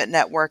private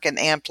network and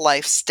Amped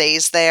Life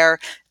stays there,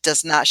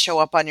 does not show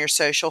up on your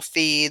social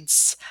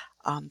feeds.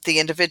 The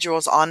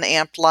individuals on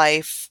Amped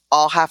Life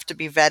all have to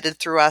be vetted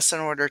through us in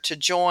order to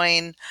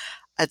join.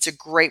 It's a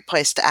great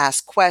place to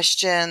ask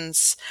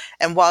questions.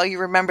 And while you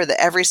remember that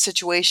every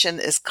situation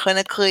is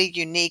clinically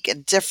unique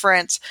and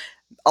different,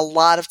 a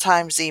lot of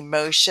times the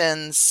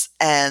emotions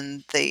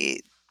and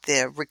the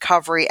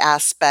recovery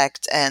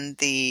aspect and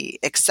the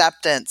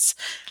acceptance,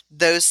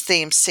 those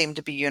themes seem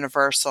to be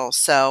universal.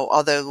 So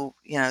although,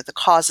 the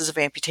causes of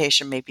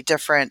amputation may be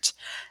different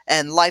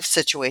and life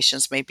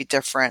situations may be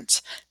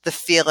different, the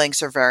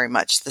feelings are very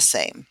much the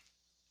same.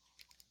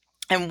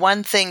 And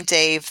one thing,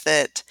 Dave,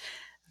 that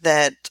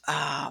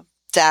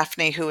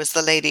Daphne, who is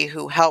the lady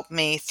who helped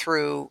me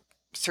through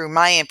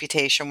my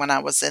amputation when I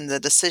was in the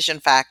decision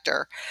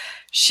factor,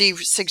 she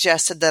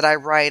suggested that I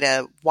write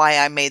a why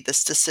I made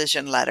this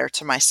decision letter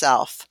to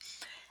myself.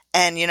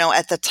 And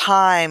at the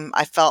time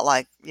I felt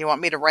like, you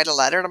want me to write a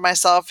letter to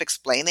myself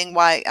explaining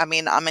why? I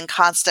mean, I'm in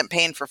constant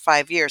pain for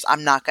 5 years.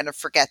 I'm not going to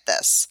forget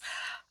this.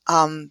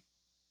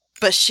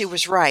 But she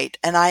was right,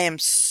 and I am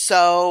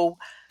so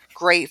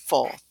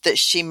grateful that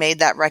she made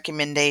that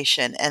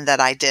recommendation and that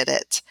I did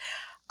it.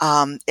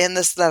 In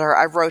this letter,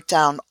 I wrote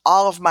down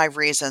all of my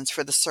reasons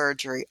for the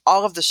surgery,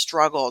 all of the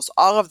struggles,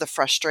 all of the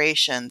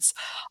frustrations,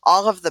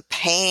 all of the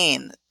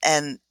pain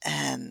and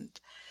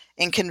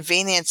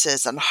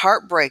inconveniences and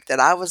heartbreak that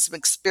I was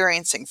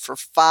experiencing for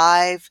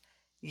 5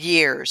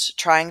 years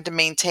trying to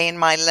maintain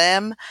my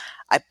limb.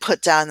 I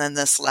put down in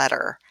this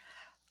letter.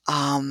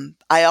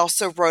 I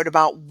also wrote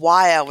about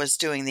why I was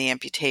doing the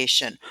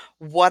amputation,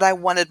 what I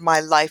wanted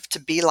my life to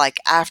be like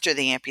after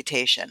the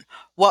amputation,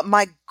 what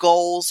my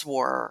goals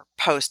were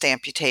post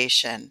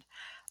amputation.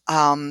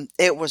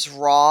 It was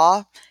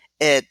raw.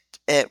 It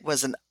it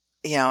was in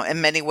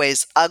many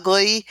ways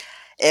ugly.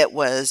 It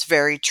was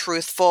very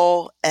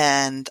truthful,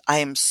 and I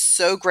am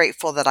so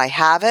grateful that I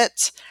have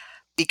it,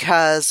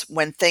 because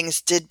when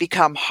things did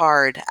become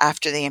hard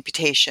after the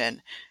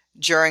amputation,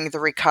 during the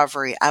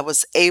recovery, I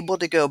was able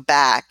to go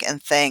back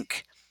and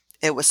think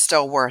it was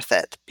still worth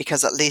it,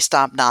 because at least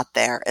I'm not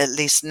there. At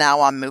least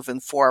now I'm moving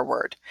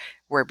forward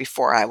where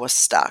before I was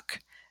stuck.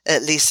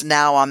 At least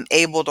now I'm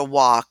able to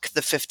walk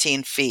the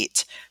 15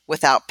 feet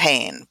without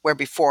pain, where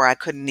before I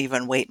couldn't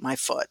even weight my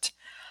foot.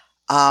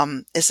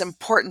 It's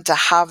important to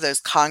have those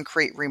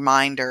concrete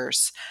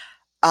reminders.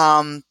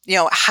 Had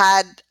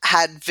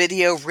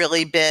video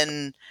really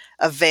been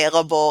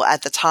available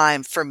at the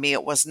time, for me,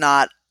 it was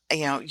not.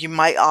 You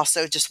might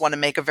also just want to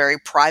make a very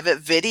private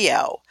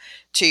video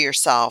to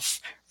yourself,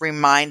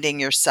 reminding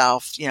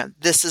yourself,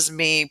 this is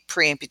me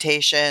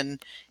pre-amputation.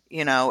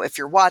 If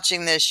you're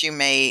watching this, you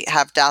may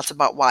have doubts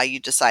about why you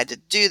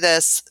decided to do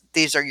this.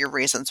 These are your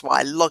reasons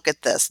why. Look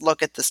at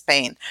this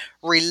pain,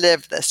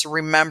 relive this,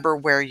 remember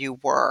where you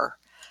were.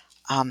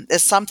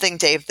 is something,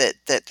 Dave,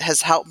 that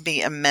has helped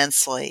me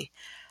immensely,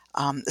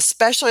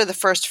 especially the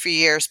first few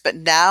years. But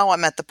now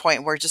I'm at the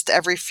point where just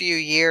every few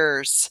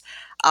years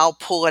I'll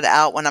pull it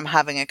out when I'm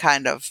having a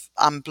kind of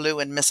I'm blue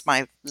and miss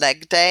my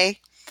leg day.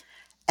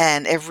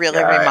 And it really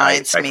Yeah,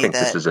 reminds I me think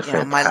this that, is a that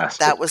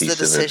fantastic was the piece of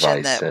decision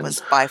advice, that and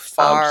was by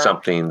far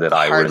something that the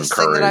I would hardest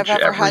thing that I've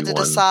encourage ever had to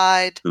everyone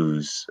decide,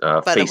 who's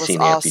but it was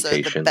facing also the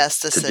amputation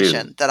best to do.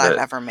 decision that I've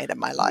ever made in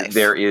my life.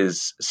 There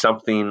is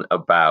something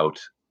about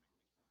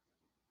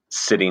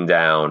sitting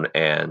down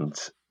and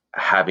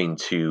having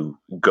to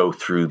go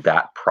through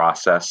that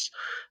process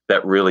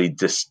that really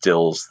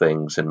distills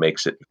things and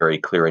makes it very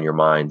clear in your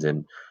mind.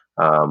 And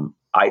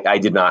I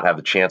did not have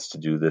the chance to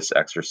do this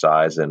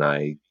exercise, and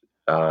I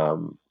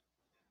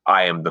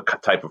am the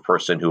type of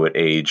person who at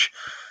age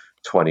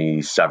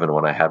 27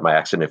 when I had my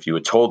accident, if you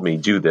had told me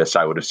do this,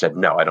 I would have said,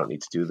 no, I don't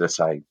need to do this.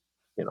 I'll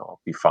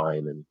be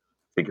fine and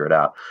figure it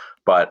out.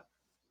 But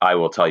I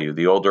will tell you,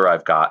 the older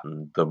I've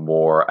gotten, the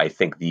more I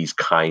think these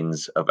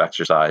kinds of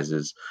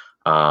exercises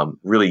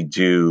really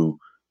do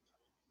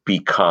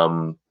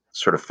become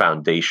sort of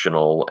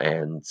foundational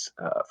and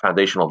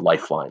foundational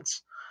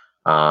lifelines.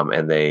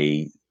 And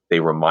they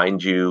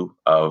remind you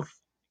of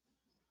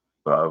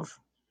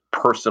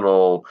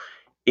personal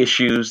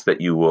issues that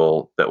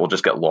will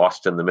just get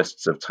lost in the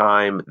mists of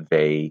time.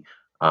 They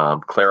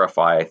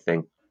clarify, I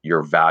think,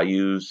 your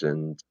values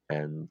and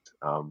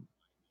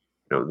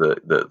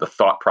the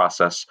thought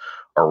process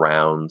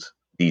around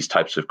these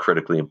types of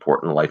critically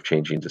important life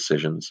changing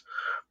decisions.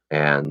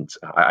 And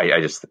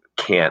I just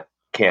can't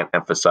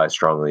emphasize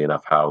strongly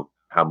enough how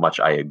much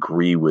I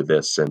agree with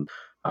this, and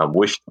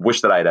wish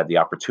that I had the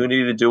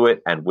opportunity to do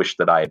it, and wish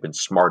that I had been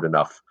smart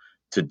enough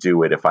to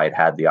do it if I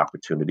had the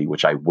opportunity,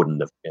 which I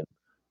wouldn't have been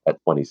at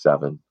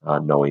 27,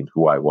 knowing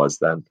who I was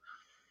then.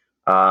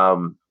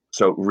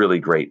 So really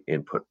great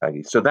input,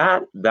 Peggy. So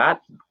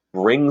that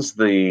brings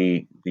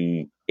the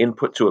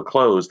input to a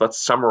close. Let's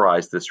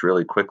summarize this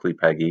really quickly,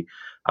 Peggy.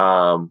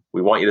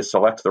 We want you to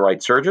select the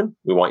right surgeon.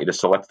 We want you to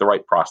select the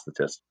right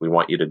prosthetist. We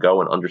want you to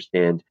go and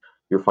understand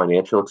your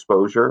financial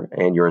exposure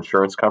and your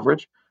insurance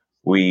coverage.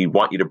 We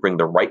want you to bring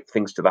the right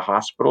things to the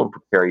hospital and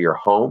prepare your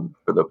home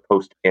for the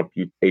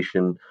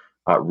post-amputation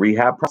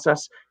rehab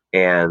process.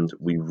 And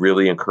we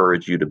really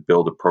encourage you to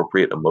build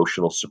appropriate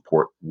emotional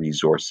support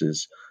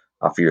resources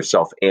for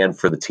yourself and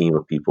for the team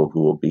of people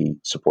who will be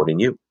supporting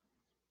you.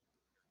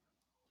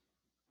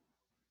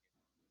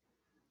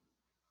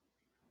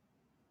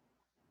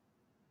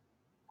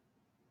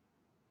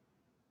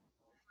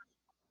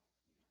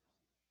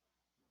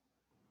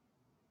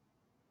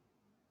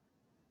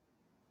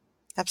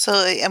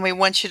 Absolutely. And we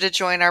want you to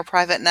join our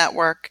private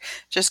network.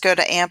 Just go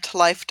to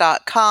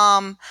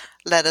ampedlife.com.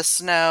 Let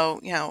us know,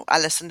 I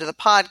listen to the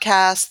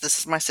podcast. This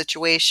is my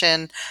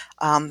situation.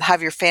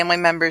 Have your family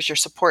members, your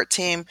support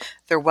team.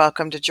 They're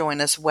welcome to join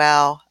as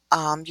well.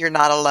 You're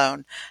not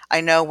alone.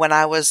 I know when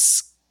I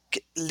was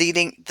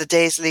the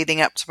days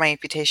leading up to my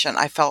amputation,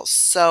 I felt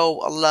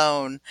so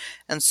alone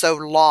and so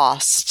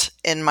lost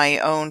in my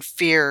own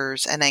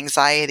fears and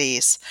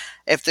anxieties.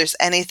 If there's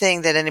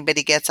anything that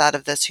anybody gets out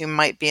of this who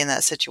might be in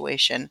that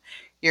situation,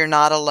 you're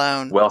not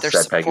alone. Well There's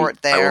said, Peggy.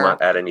 support there. I will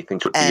not add anything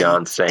to it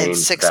beyond saying in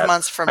 6 that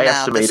months from I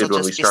now, this will estimated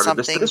when we just be started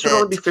this, something that this would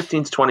only be that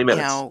 15 to 20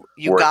 minutes.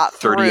 you We're at got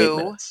 38 through,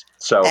 minutes.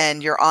 So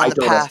and you're on I the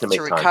don't path to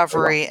estimate time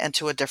recovery and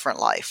to a different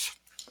life.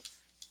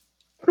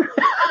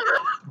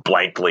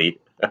 blankly.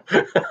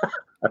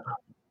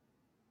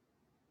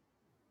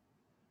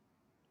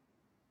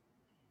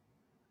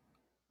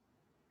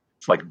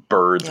 It's like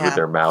birds with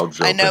their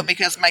mouths open. I know,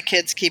 because my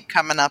kids keep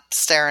coming up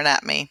staring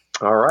at me.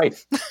 All right.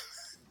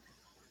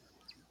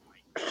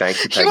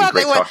 Thank you, Peggy.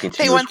 Great talking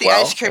to you as well. They want the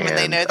ice cream, and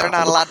they know they're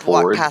not allowed to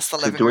walk past the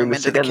living room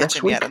into the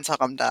kitchen yet until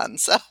I'm done.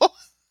 So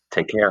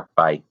take care.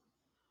 Bye.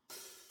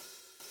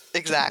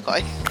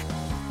 Exactly.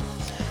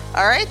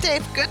 All right,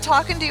 Dave. Good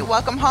talking to you.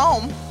 Welcome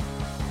home.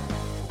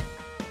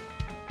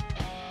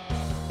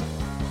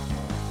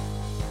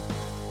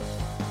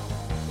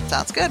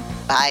 Sounds good.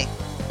 Bye.